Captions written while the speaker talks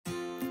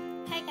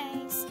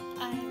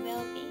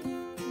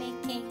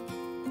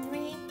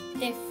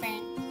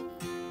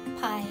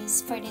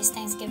pies for this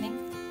Thanksgiving.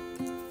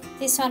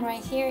 This one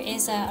right here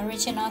is a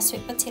original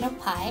sweet potato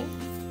pie.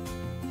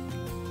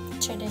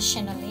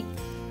 Traditionally,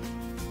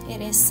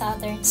 it is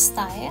Southern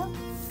style.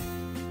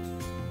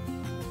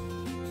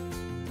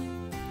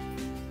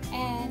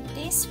 And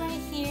this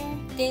right here,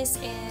 this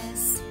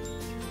is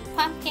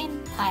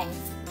pumpkin pie.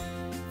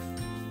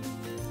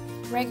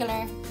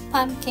 Regular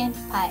pumpkin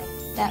pie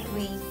that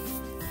we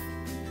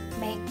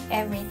make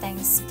every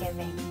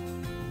Thanksgiving.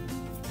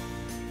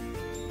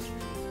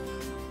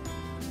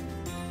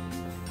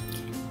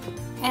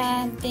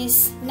 And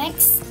this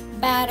next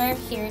batter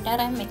here that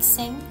I'm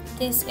mixing,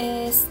 this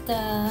is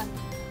the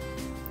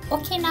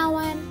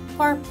Okinawan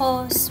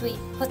purple sweet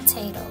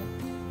potato.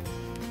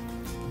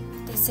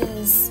 This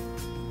is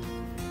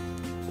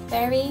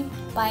very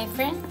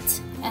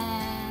vibrant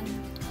and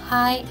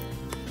high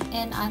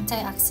in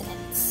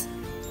antioxidants.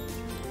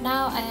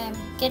 Now I am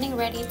getting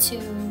ready to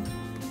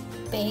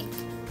bake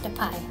the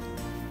pie.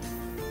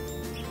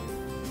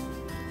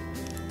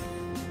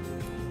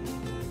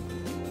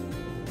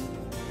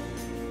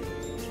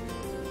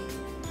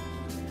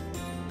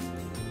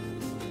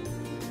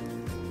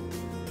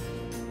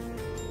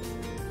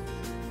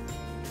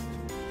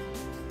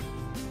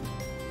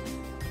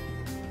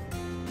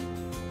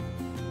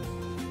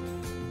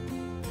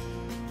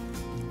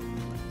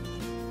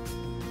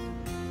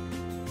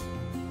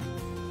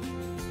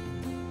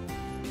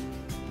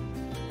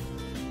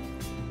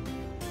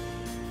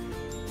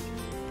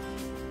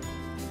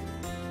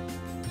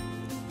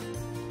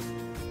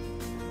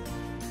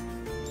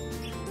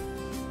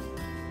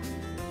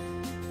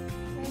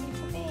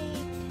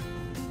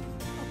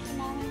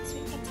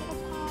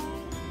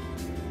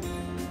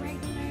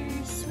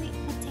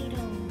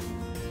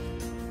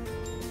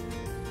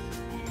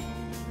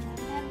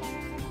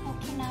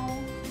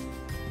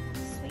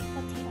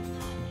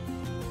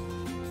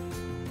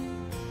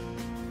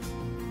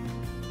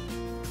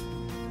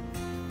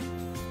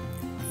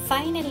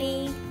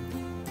 Finally,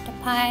 the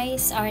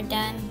pies are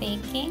done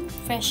baking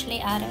freshly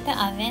out of the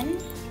oven.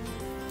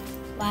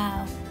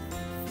 Wow,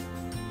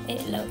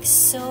 it looks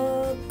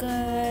so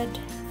good.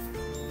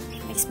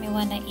 Makes me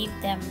want to eat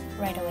them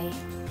right away.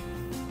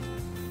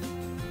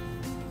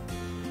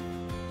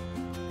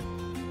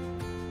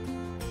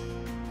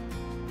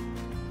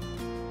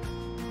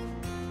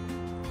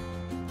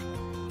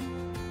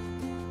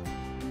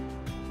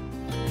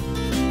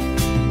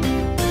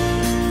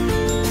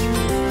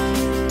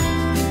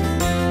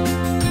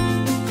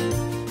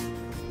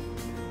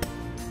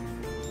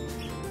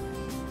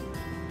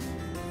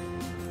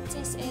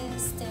 This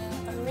is the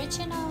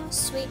original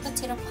sweet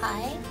potato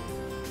pie.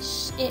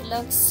 It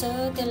looks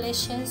so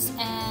delicious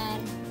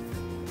and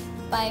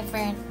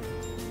vibrant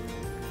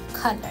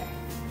color.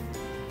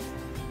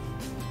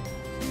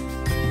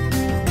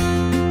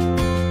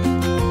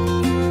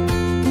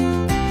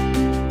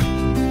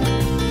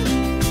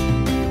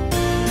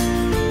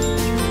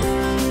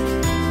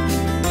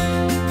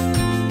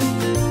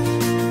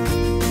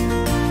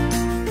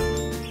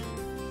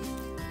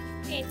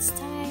 It's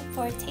time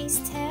for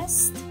taste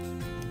test.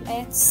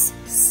 Let's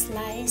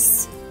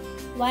slice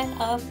one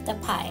of the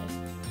pie.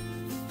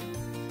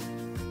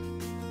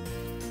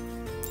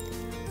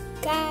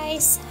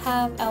 Guys,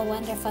 have a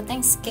wonderful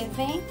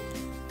Thanksgiving.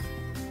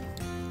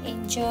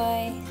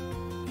 Enjoy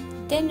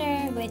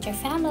dinner with your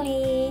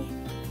family.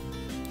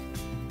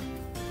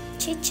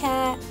 Chit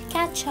chat,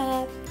 catch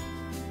up,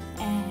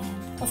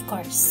 and of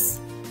course,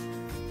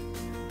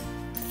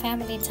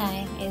 family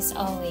time is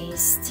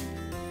always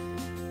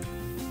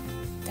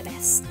the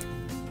best.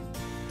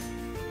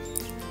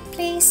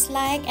 Please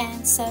like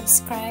and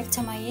subscribe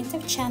to my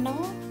YouTube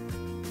channel.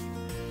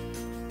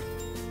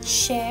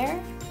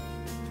 Share,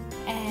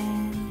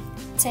 and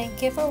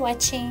thank you for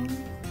watching.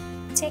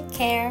 Take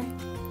care.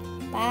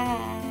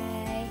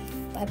 Bye.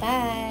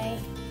 Bye-bye.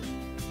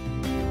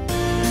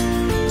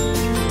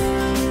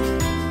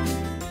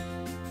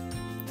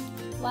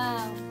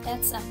 Wow,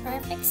 that's a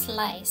perfect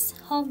slice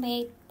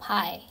homemade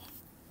pie.